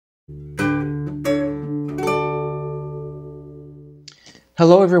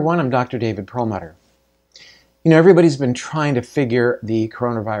Hello everyone, I'm Dr. David Perlmutter. Everybody's been trying to figure the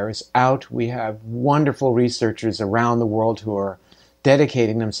coronavirus out. We have wonderful researchers around the world who are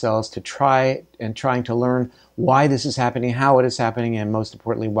dedicating themselves to trying to learn why this is happening, how it is happening, and most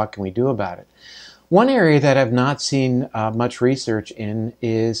importantly, what can we do about it. One area that I've not seen much research in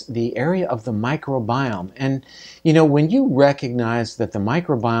is the area of the microbiome. And when you recognize that the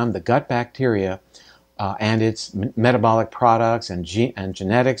microbiome, the gut bacteria, and its metabolic products and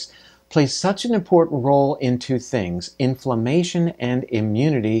genetics play such an important role in two things, inflammation and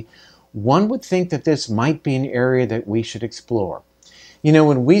immunity, one would think that this might be an area that we should explore.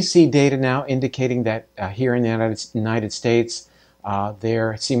 When we see data now indicating that here in the United States,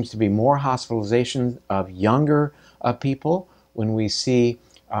 there seems to be more hospitalizations of younger people, when we see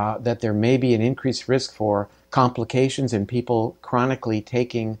that there may be an increased risk for complications in people chronically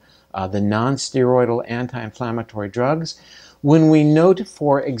taking the non-steroidal anti-inflammatory drugs, when we note,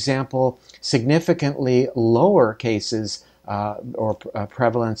 for example, significantly lower cases or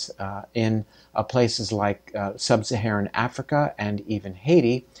prevalence in places like sub-Saharan Africa and even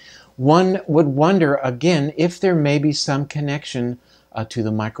Haiti, one would wonder again if there may be some connection to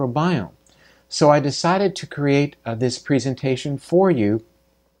the microbiome. So I decided to create this presentation for you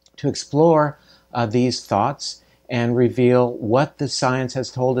to explore these thoughts and reveal what the science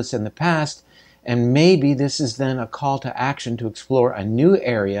has told us in the past, and maybe this is then a call to action to explore a new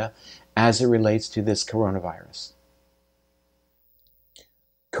area as it relates to this coronavirus.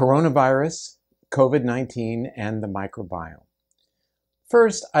 Coronavirus, COVID-19, and the microbiome.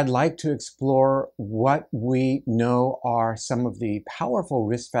 First, I'd like to explore what we know are some of the powerful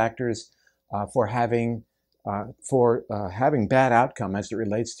risk factors for having bad outcome as it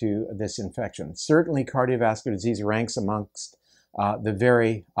relates to this infection. Certainly, cardiovascular disease ranks amongst the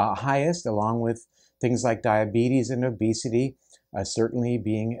very highest, along with things like diabetes and obesity. Certainly,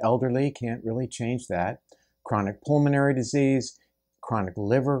 being elderly can't really change that. Chronic pulmonary disease, chronic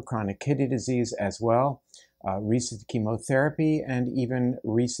liver, chronic kidney disease as well. Recent chemotherapy and even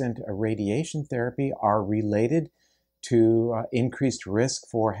recent radiation therapy are related to increased risk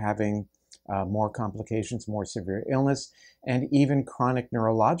for having more complications, more severe illness, and even chronic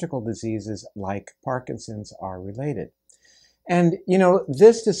neurological diseases like Parkinson's are related. And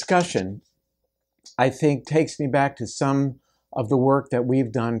this discussion, I think, takes me back to some of the work that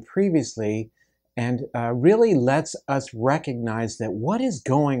we've done previously and really lets us recognize that what is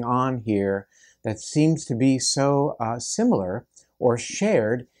going on here that seems to be so similar or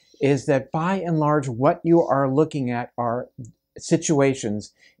shared is that by and large what you are looking at are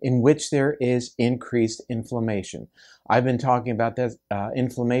situations in which there is increased inflammation. I've been talking about that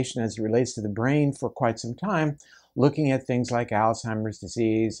inflammation as it relates to the brain for quite some time, looking at things like Alzheimer's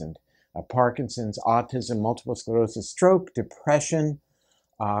disease and Parkinson's, autism, multiple sclerosis, stroke, depression,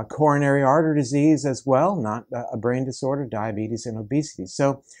 coronary artery disease as well, not a brain disorder, diabetes and obesity.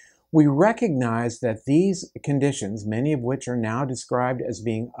 So we recognize that these conditions, many of which are now described as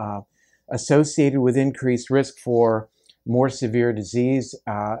being associated with increased risk for more severe disease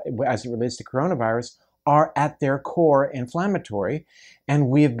as it relates to coronavirus, are at their core inflammatory. And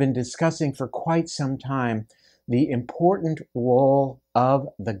we have been discussing for quite some time the important role of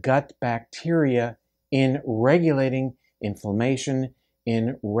the gut bacteria in regulating inflammation,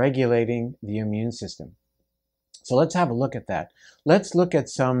 in regulating the immune system. So let's have a look at that. Let's look at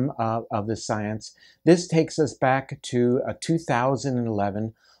some of the science. This takes us back to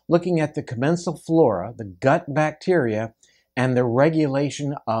 2011, looking at the commensal flora, the gut bacteria, and the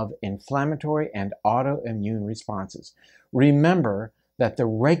regulation of inflammatory and autoimmune responses. Remember that the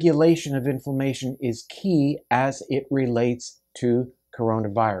regulation of inflammation is key as it relates to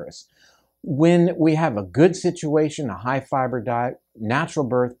coronavirus. When we have a good situation, a high fiber diet, natural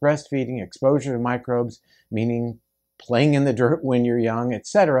birth, breastfeeding, exposure to microbes, meaning playing in the dirt when you're young,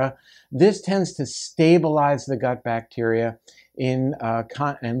 etc., this tends to stabilize the gut bacteria and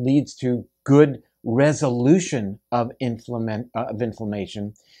leads to good resolution of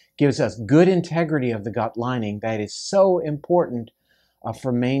inflammation, gives us good integrity of the gut lining that is so important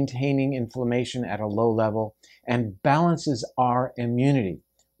for maintaining inflammation at a low level and balances our immunity.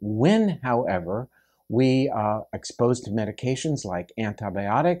 When, however, we are exposed to medications like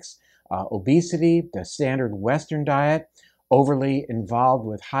antibiotics, obesity, the standard Western diet, overly involved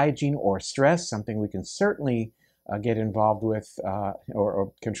with hygiene or stress, something we can certainly get involved with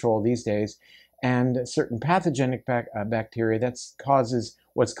or control these days, and certain pathogenic bacteria that causes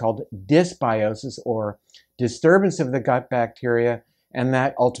what's called dysbiosis or disturbance of the gut bacteria, and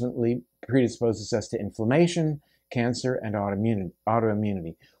that ultimately predisposes us to inflammation, cancer, and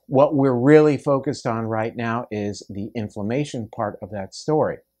autoimmunity. What we're really focused on right now is the inflammation part of that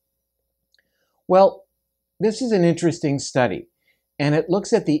story. Well, this is an interesting study, and it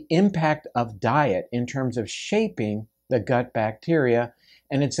looks at the impact of diet in terms of shaping the gut bacteria,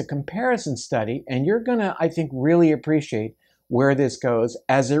 and it's a comparison study, and you're going to, I think, really appreciate where this goes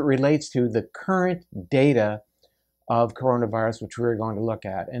as it relates to the current data of coronavirus, which we're going to look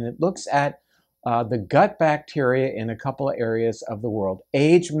at. And it looks at the gut bacteria in a couple of areas of the world.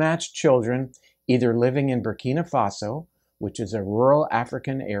 Age-matched children either living in Burkina Faso, which is a rural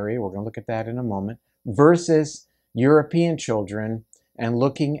African area, we're going to look at that in a moment, versus European children and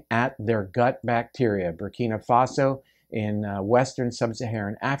looking at their gut bacteria. Burkina Faso in Western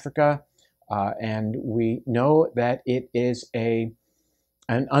Sub-Saharan Africa, and we know that it is an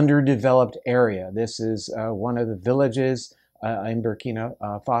underdeveloped area. This is one of the villages in Burkina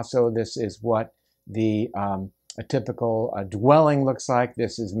Faso. This is what a typical dwelling looks like.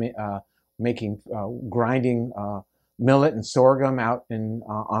 This is grinding millet and sorghum out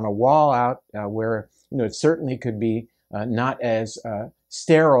on a wall out where it certainly could be not as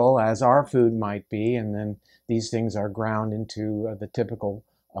sterile as our food might be, and then these things are ground into the typical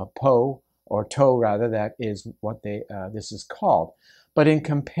po or tow rather. That is what this is called. But in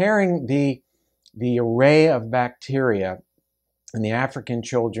comparing the array of bacteria in the African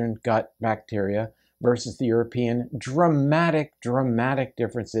children gut bacteria versus the European, dramatic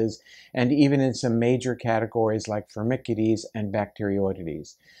differences, and even in some major categories like Firmicutes and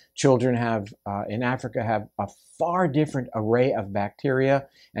Bacteroidetes. Children in Africa have a far different array of bacteria,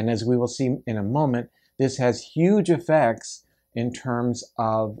 and as we will see in a moment, this has huge effects in terms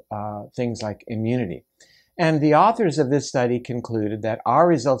of things like immunity. And the authors of this study concluded that our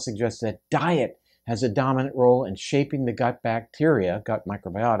results suggest that diet has a dominant role in shaping the gut bacteria, gut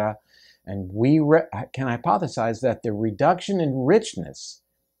microbiota, and we can hypothesize that the reduction in richness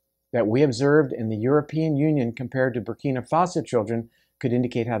that we observed in the European Union compared to Burkina Faso children could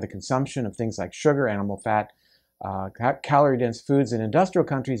indicate how the consumption of things like sugar, animal fat, calorie-dense foods in industrial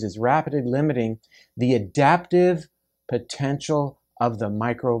countries is rapidly limiting the adaptive potential of the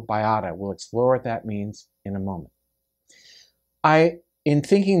microbiota. We'll explore what that means in a moment. In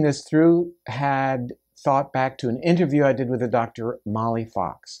thinking this through, had thought back to an interview I did with Dr. Molly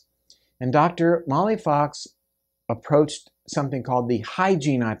Fox. And Dr. Molly Fox approached something called the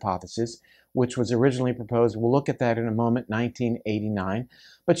hygiene hypothesis, which was originally proposed, we'll look at that in a moment, 1989.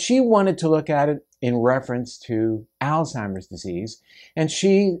 But she wanted to look at it in reference to Alzheimer's disease. And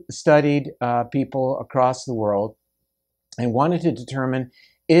she studied people across the world and wanted to determine,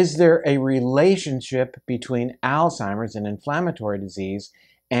 is there a relationship between Alzheimer's, an inflammatory disease,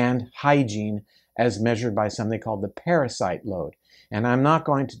 and hygiene as measured by something called the parasite load? And I'm not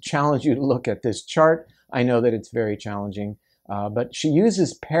going to challenge you to look at this chart. I know that it's very challenging, but she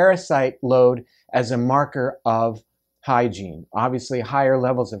uses parasite load as a marker of hygiene. Obviously, higher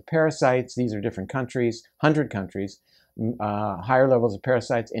levels of parasites, these are different countries, 100 countries, higher levels of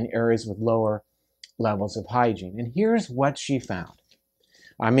parasites in areas with lower levels of hygiene. And here's what she found.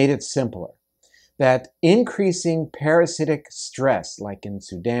 I made it simpler. That increasing parasitic stress, like in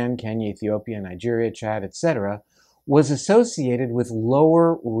Sudan, Kenya, Ethiopia, Nigeria, Chad, etc., was associated with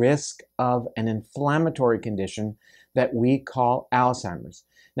lower risk of an inflammatory condition that we call Alzheimer's.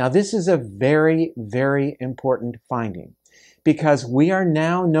 Now, this is a very important finding because we are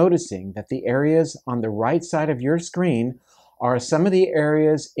now noticing that the areas on the right side of your screen are some of the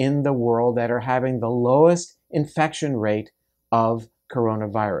areas in the world that are having the lowest infection rate of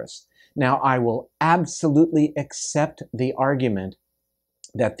coronavirus. Now, I will absolutely accept the argument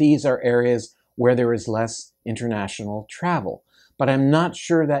that these are areas where there is less international travel. But I'm not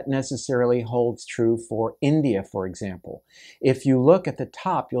sure that necessarily holds true for India, for example. If you look at the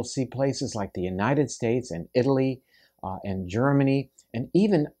top, you'll see places like the United States and Italy and Germany and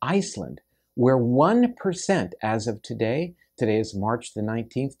even Iceland, where 1% as of today is March the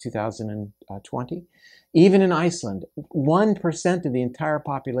 19th, 2020, even in Iceland, 1% of the entire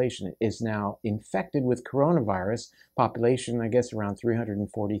population is now infected with coronavirus, population, I guess, around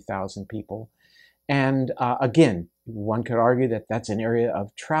 340,000 people. And again, one could argue that that's an area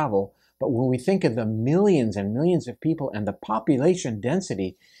of travel, but when we think of the millions and millions of people and the population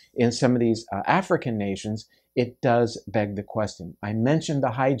density in some of these African nations, it does beg the question. I mentioned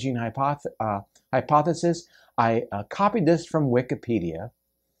the hygiene hypothesis. I copied this from Wikipedia.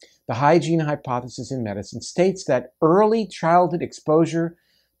 The hygiene hypothesis in medicine states that early childhood exposure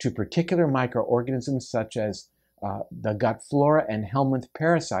to particular microorganisms such as the gut flora and helminth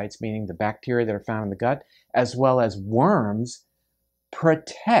parasites, meaning the bacteria that are found in the gut, as well as worms,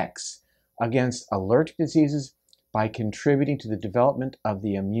 protects against allergic diseases, by contributing to the development of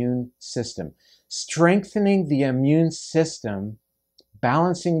the immune system. Strengthening the immune system,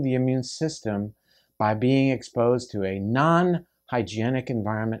 balancing the immune system by being exposed to a non-hygienic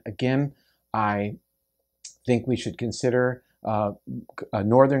environment. Again, I think we should consider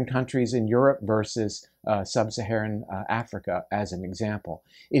northern countries in Europe versus sub-Saharan Africa as an example.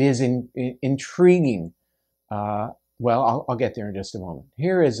 It is intriguing. Well, I'll get there in just a moment.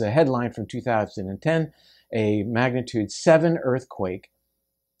 Here is a headline from 2010. A magnitude 7 earthquake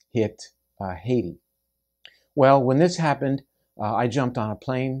hit Haiti. Well, when this happened, I jumped on a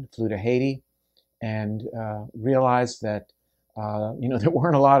plane, flew to Haiti, and realized that there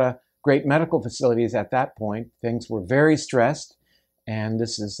weren't a lot of great medical facilities at that point. Things were very stressed, and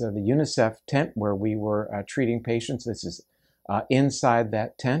this is the UNICEF tent where we were treating patients. This is inside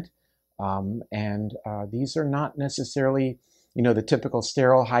that tent, and these are not necessarily, the typical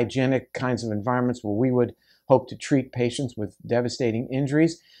sterile, hygienic kinds of environments where we would hope to treat patients with devastating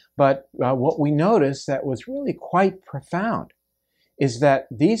injuries. But what we noticed that was really quite profound is that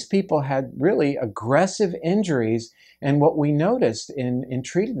these people had really aggressive injuries, and what we noticed in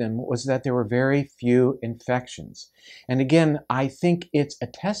treating them was that there were very few infections. And again, I think it's a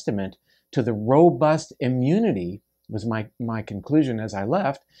testament to the robust immunity, was my conclusion as I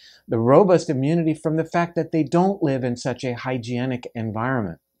left, the robust immunity from the fact that they don't live in such a hygienic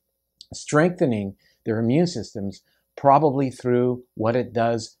environment. Strengthening their immune systems, probably through what it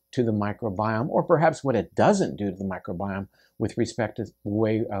does to the microbiome, or perhaps what it doesn't do to the microbiome with respect to the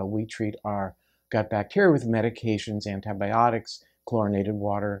way we treat our gut bacteria with medications, antibiotics, chlorinated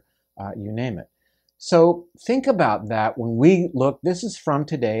water, you name it. So think about that when we look. This is from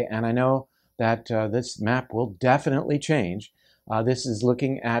today, and I know that this map will definitely change. This is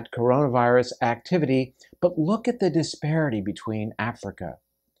looking at coronavirus activity, but look at the disparity between Africa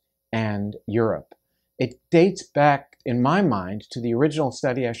and Europe. It dates back, in my mind, to the original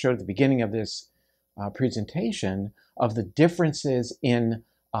study I showed at the beginning of this presentation of the differences in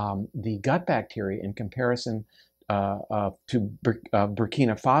the gut bacteria in comparison to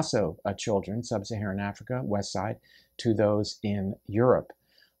Burkina Faso children, sub-Saharan Africa, west side, to those in Europe.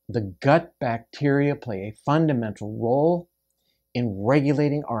 The gut bacteria play a fundamental role in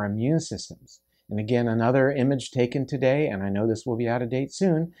regulating our immune systems. And again, another image taken today, and I know this will be out of date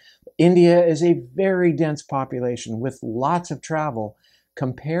soon. India is a very dense population with lots of travel.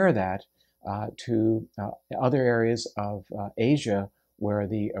 Compare that to other areas of Asia where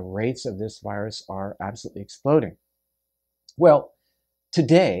the rates of this virus are absolutely exploding. Well,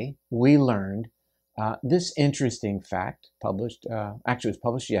 today we learned this interesting fact, published, actually it was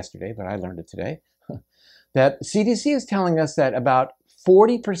published yesterday, but I learned it today, that CDC is telling us that about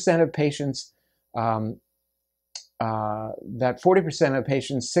 40% of patients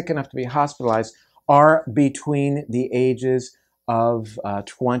sick enough to be hospitalized are between the ages of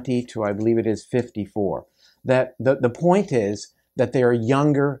 20 to, I believe it is, 54. That the point is that there are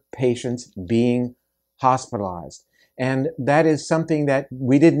younger patients being hospitalized. And that is something that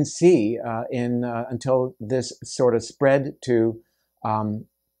we didn't see until this sort of spread to the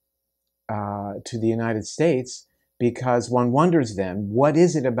United States, because one wonders then, what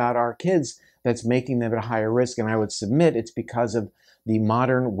is it about our kids that's making them at a higher risk? And I would submit it's because of the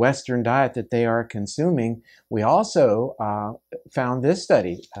modern Western diet that they are consuming. We also found this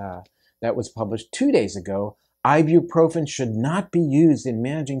study that was published 2 days ago. Ibuprofen should not be used in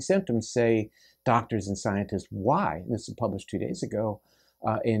managing symptoms, say doctors and scientists. Why? This was published 2 days ago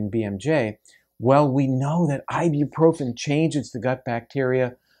in BMJ. Well, we know that ibuprofen changes the gut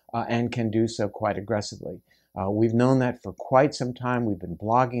bacteria and can do so quite aggressively. We've known that for quite some time. We've been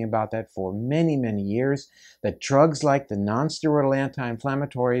blogging about that for many, many years, that drugs like the nonsteroidal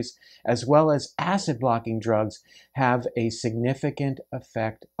anti-inflammatories, as well as acid-blocking drugs, have a significant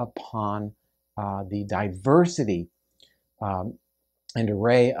effect upon the diversity and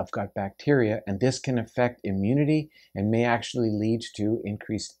array of gut bacteria, and this can affect immunity and may actually lead to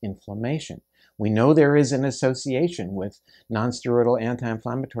increased inflammation. We know there is an association with nonsteroidal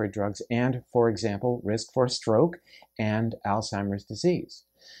anti-inflammatory drugs and, for example, risk for stroke and Alzheimer's disease.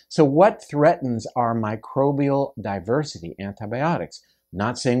 So what threatens our microbial diversity? Antibiotics.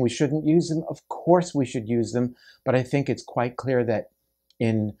 Not saying we shouldn't use them. Of course we should use them, but I think it's quite clear that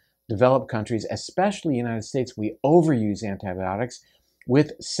in developed countries, especially the United States, we overuse antibiotics,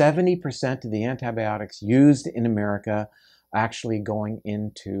 with 70% of the antibiotics used in America actually going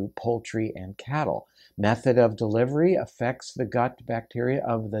into poultry and cattle. Method of delivery affects the gut bacteria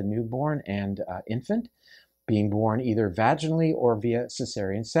of the newborn and infant, being born either vaginally or via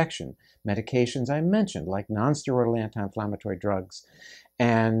cesarean section. Medications I mentioned, like nonsteroidal anti-inflammatory drugs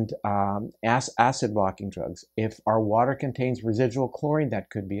and acid blocking drugs. If our water contains residual chlorine,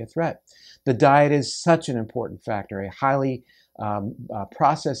 that could be a threat. The diet is such an important factor. A highly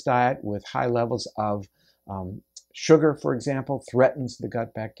processed diet with high levels of sugar, for example, threatens the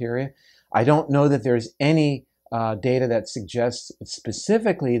gut bacteria. I don't know that there's any data that suggests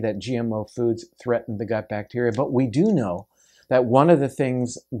specifically that GMO foods threaten the gut bacteria, but we do know that one of the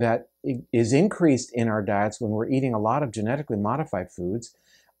things that is increased in our diets when we're eating a lot of genetically modified foods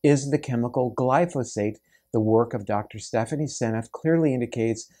is the chemical glyphosate. The work of Dr. Stephanie Seneff clearly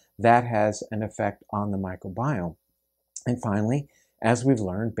indicates that has an effect on the microbiome. And finally, as we've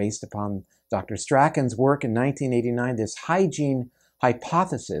learned based upon Dr. Strachan's work in 1989, this hygiene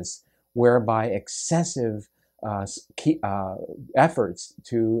hypothesis whereby excessive efforts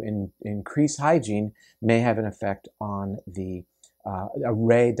to increase hygiene may have an effect on the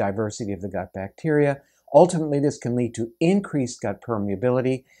array diversity of the gut bacteria. Ultimately, this can lead to increased gut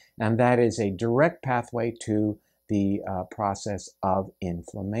permeability, and that is a direct pathway to the process of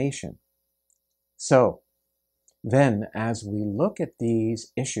inflammation. So then, as we look at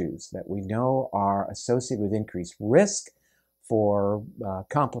these issues that we know are associated with increased risk for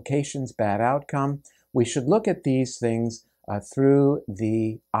complications, bad outcome, we should look at these things through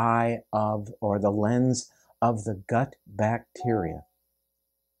the eye of, or the lens of, the gut bacteria.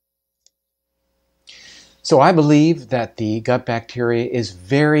 So I believe that the gut bacteria is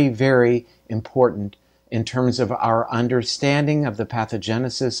very, very important in terms of our understanding of the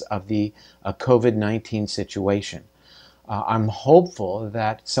pathogenesis of the COVID-19 situation. I'm hopeful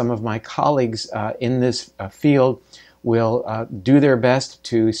that some of my colleagues in this field will do their best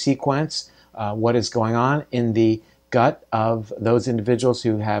to sequence what is going on in the gut of those individuals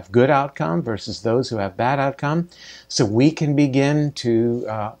who have good outcome versus those who have bad outcome, so we can begin to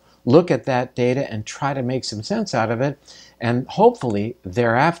look at that data and try to make some sense out of it, and hopefully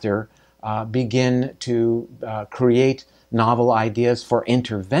thereafter begin to create novel ideas for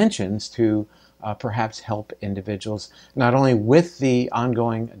interventions to perhaps help individuals not only with the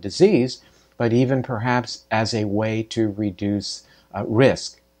ongoing disease, but even perhaps as a way to reduce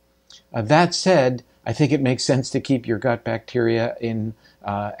risk. That said, I think it makes sense to keep your gut bacteria in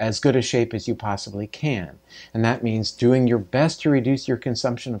as good a shape as you possibly can. And that means doing your best to reduce your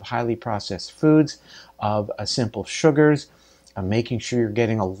consumption of highly processed foods, of simple sugars, making sure you're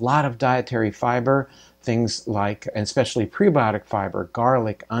getting a lot of dietary fiber, things like, and especially prebiotic fiber,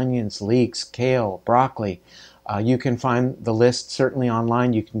 garlic, onions, leeks, kale, broccoli. You can find the list certainly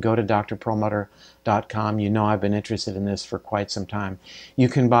online. You can go to drperlmutter.com. You know I've been interested in this for quite some time. You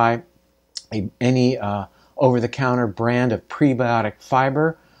can buy any over-the-counter brand of prebiotic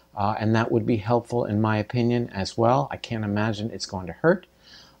fiber, and that would be helpful in my opinion as well. I can't imagine it's going to hurt.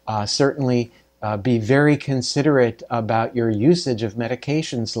 Certainly be very considerate about your usage of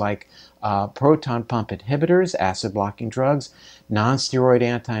medications like proton pump inhibitors, acid-blocking drugs, non-steroid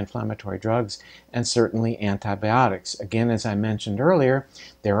anti-inflammatory drugs, and certainly antibiotics. Again, as I mentioned earlier,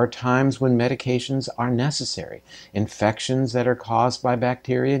 there are times when medications are necessary. Infections that are caused by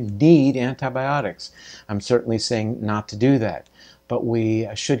bacteria need antibiotics. I'm certainly saying not to do that, but we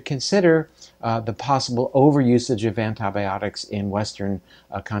should consider the possible overusage of antibiotics in Western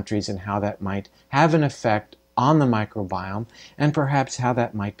countries and how that might have an effect on the microbiome, and perhaps how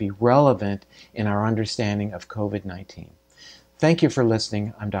that might be relevant in our understanding of COVID-19. Thank you for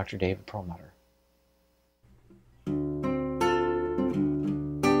listening. I'm Dr. David Perlmutter.